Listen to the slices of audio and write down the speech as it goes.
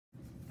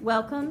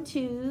Welcome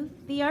to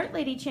the Art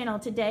Lady channel.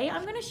 Today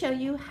I'm going to show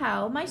you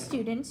how my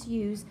students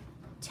use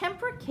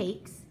tempera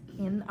cakes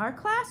in our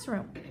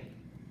classroom.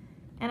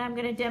 And I'm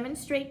going to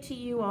demonstrate to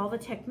you all the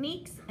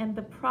techniques and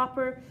the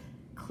proper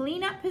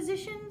cleanup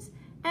positions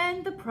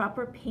and the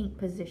proper paint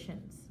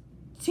positions.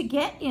 To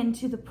get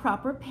into the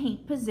proper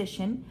paint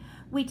position,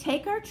 we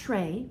take our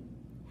tray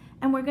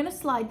and we're going to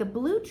slide the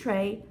blue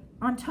tray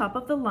on top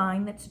of the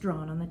line that's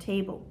drawn on the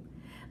table.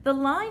 The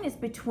line is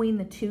between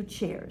the two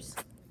chairs.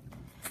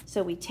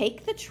 So we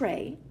take the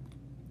tray,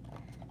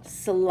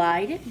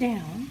 slide it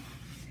down,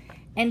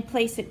 and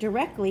place it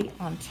directly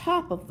on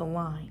top of the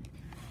line.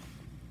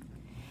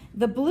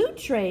 The blue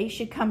tray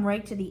should come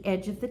right to the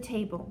edge of the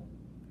table,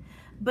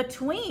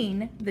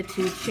 between the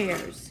two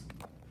chairs.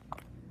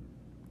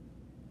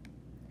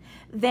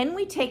 Then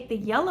we take the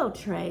yellow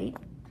tray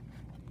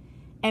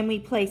and we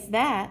place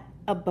that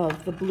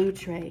above the blue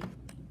tray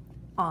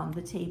on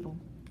the table.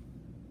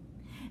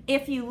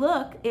 If you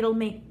look,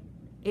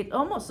 it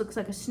almost looks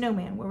like a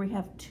snowman where we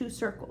have two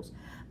circles.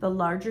 The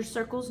larger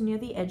circles near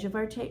the edge of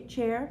our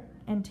chair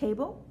and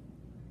table,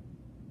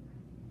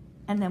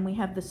 and then we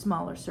have the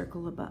smaller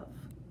circle above.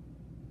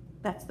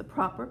 That's the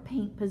proper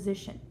paint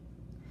position.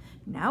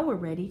 Now we're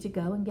ready to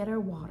go and get our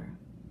water.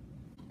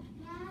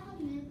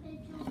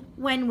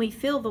 When we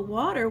fill the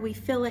water, we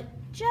fill it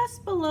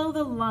just below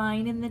the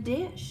line in the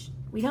dish.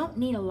 We don't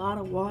need a lot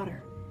of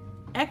water.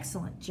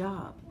 Excellent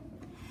job.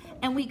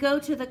 And we go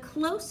to the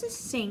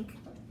closest sink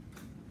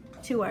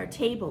to our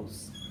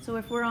tables. So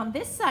if we're on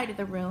this side of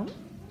the room,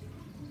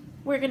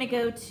 we're going to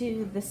go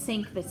to the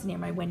sink that's near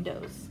my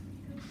windows.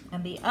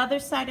 And the other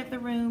side of the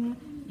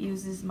room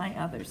uses my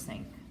other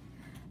sink.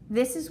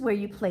 This is where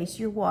you place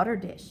your water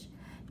dish.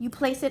 You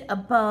place it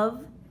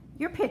above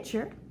your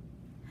pitcher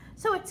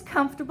so it's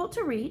comfortable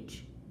to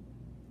reach,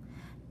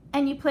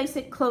 and you place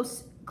it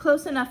close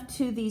enough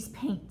to these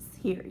paints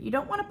here. You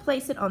don't want to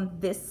place it on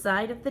this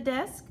side of the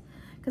desk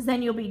because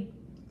then you'll be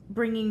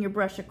bringing your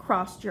brush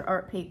across your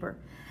art paper.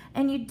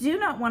 And you do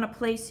not want to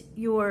place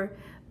your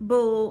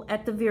bowl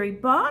at the very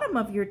bottom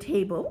of your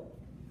table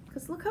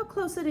because look how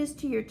close it is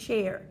to your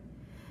chair.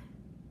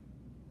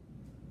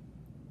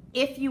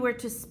 If you were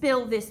to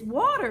spill this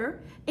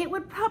water, it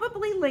would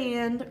probably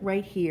land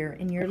right here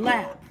in your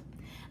lap.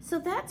 So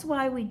that's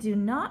why we do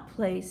not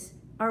place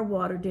our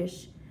water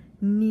dish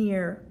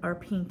near our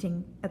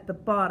painting at the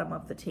bottom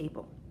of the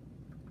table.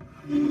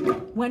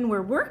 When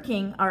we're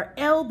working, our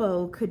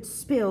elbow could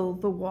spill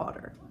the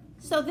water.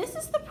 So this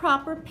is the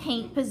proper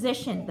paint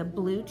position. The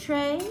blue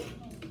tray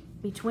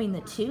between the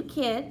two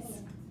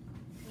kids.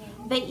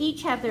 They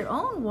each have their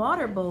own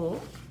water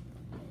bowl,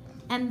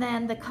 and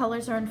then the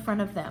colors are in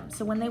front of them.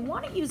 So when they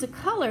want to use a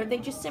color, they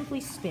just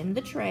simply spin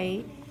the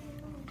tray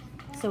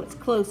so it's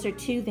closer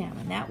to them,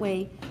 and that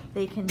way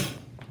they can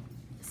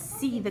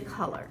see the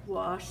color.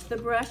 Wash the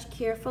brush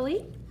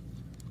carefully.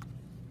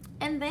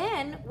 And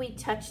then we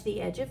touch the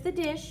edge of the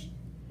dish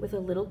with a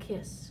little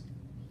kiss.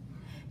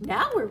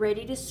 Now we're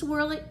ready to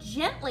swirl it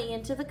gently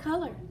into the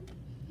color.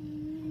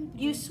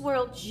 You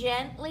swirl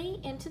gently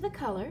into the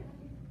color,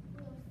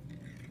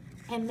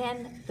 and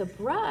then the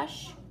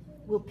brush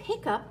will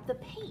pick up the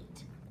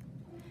paint.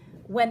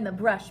 When the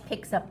brush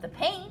picks up the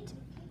paint,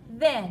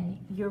 then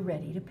you're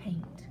ready to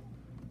paint.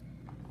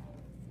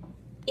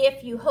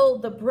 If you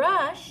hold the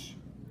brush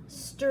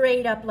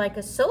straight up like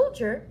a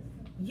soldier,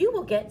 you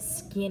will get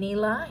skinny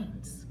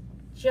lines,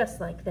 just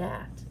like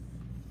that.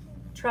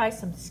 Try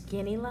some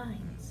skinny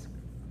lines.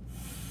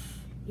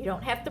 You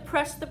don't have to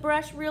press the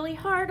brush really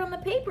hard on the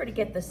paper to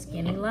get the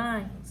skinny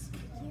lines.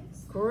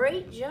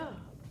 Great job.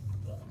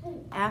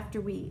 After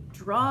we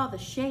draw the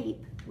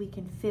shape, we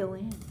can fill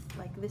in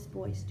like this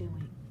boy's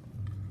doing.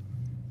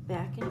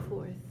 Back and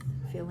forth,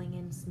 filling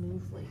in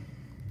smoothly.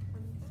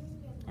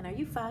 And are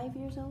you 5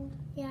 years old?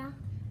 Yeah.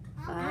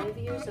 5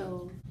 years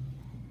old.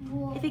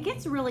 If it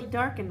gets really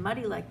dark and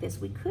muddy like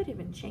this, we could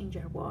even change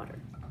our water.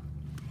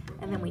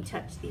 And then we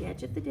touch the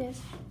edge of the dish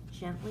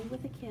gently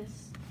with a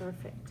kiss.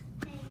 Perfect.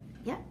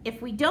 Yeah,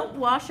 if we don't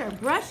wash our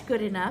brush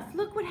good enough,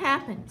 look what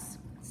happens.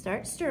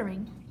 Start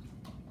stirring.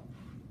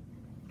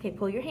 Okay,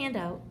 pull your hand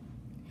out.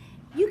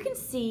 You can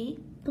see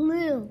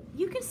Blue.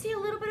 You can see a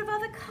little bit of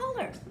other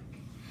color.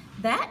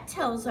 That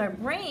tells our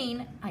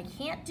brain, I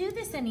can't do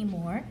this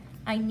anymore.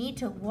 I need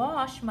to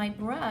wash my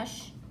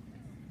brush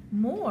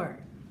more.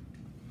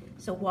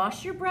 So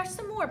wash your brush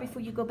some more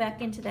before you go back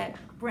into that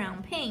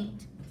brown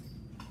paint.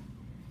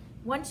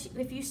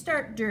 If you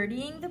start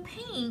dirtying the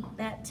paint,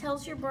 that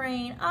tells your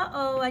brain,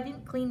 uh-oh, I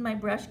didn't clean my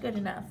brush good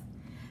enough.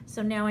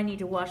 So now I need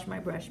to wash my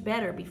brush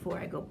better before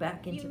I go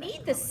back into it. You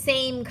need the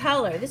same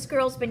color. This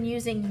girl's been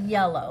using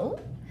yellow,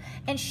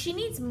 and she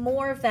needs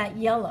more of that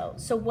yellow.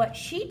 So what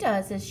she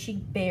does is she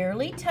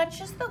barely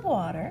touches the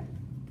water.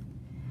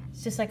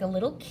 It's just like a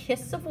little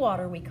kiss of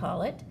water, we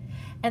call it.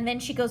 And then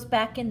she goes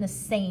back in the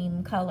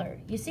same color.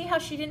 You see how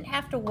she didn't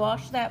have to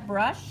wash that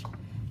brush?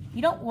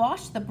 You don't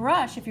wash the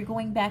brush if you're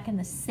going back in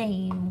the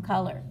same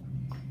color.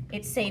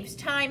 It saves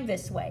time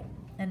this way.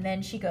 And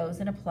then she goes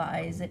and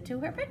applies it to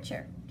her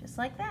picture, just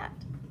like that.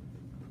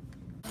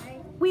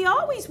 We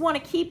always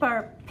want to keep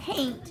our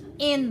paint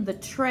in the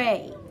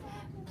tray.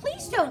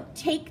 Please don't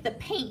take the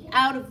paint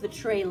out of the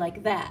tray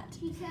like that.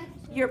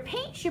 Your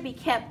paint should be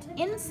kept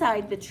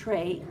inside the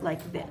tray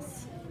like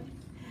this.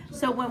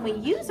 So when we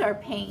use our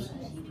paint,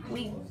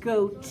 we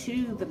go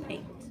to the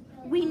paint.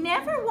 We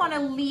never want to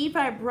leave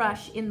our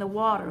brush in the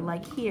water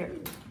like here.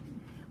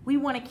 We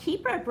want to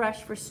keep our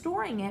brush for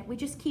storing it. We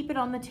just keep it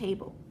on the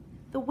table.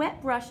 The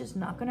wet brush is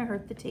not going to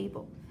hurt the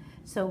table.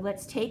 So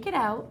let's take it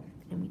out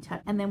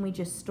and then we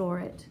just store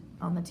it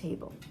on the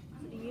table.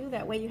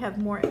 That way you have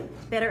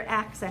better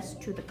access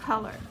to the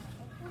color.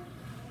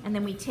 And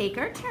then we take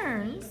our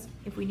turns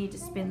if we need to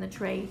spin the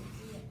tray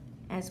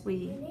as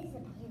we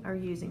are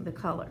using the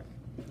color.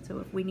 So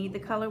if we need the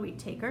color, we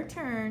take our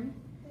turn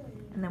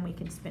and then we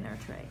can spin our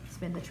tray.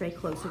 Spin the tray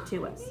closer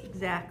to us.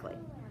 Exactly.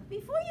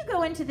 Before you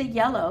go into the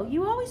yellow,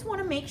 you always want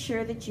to make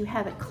sure that you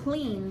have a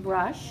clean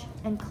brush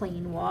and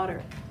clean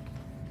water.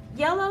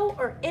 Yellow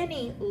or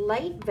any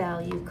light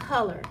value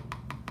color.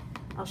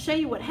 I'll show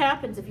you what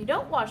happens if you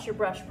don't wash your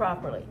brush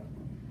properly.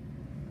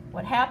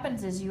 What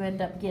happens is you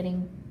end up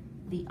getting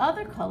the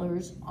other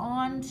colors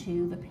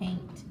onto the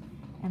paint,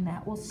 and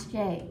that will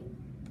stay.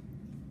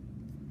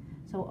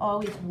 So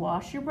always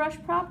wash your brush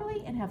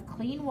properly and have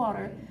clean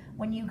water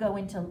when you go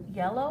into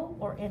yellow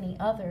or any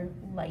other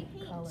light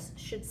color.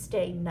 Should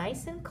stay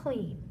nice and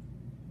clean.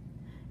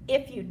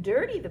 If you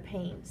dirty the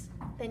paints,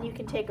 then you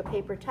can take a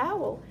paper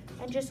towel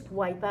and just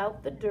wipe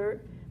out the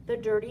dirt, the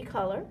dirty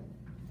color,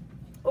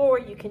 or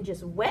you can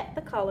just wet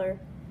the color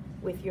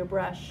with your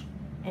brush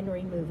and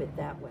remove it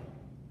that way.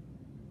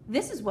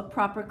 This is what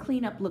proper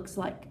cleanup looks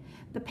like.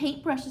 The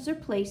paintbrushes are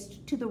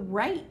placed to the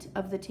right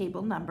of the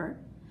table number,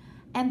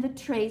 and the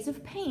trays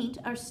of paint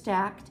are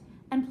stacked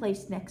and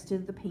placed next to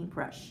the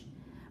paintbrush.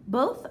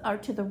 Both are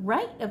to the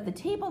right of the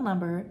table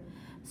number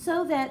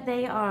so that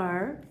they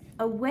are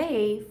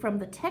away from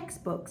the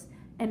textbooks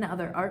and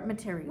other art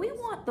materials. We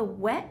want the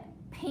wet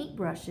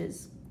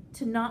paintbrushes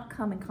to not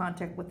come in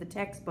contact with the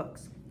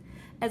textbooks,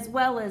 as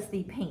well as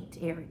the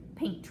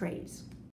paint trays.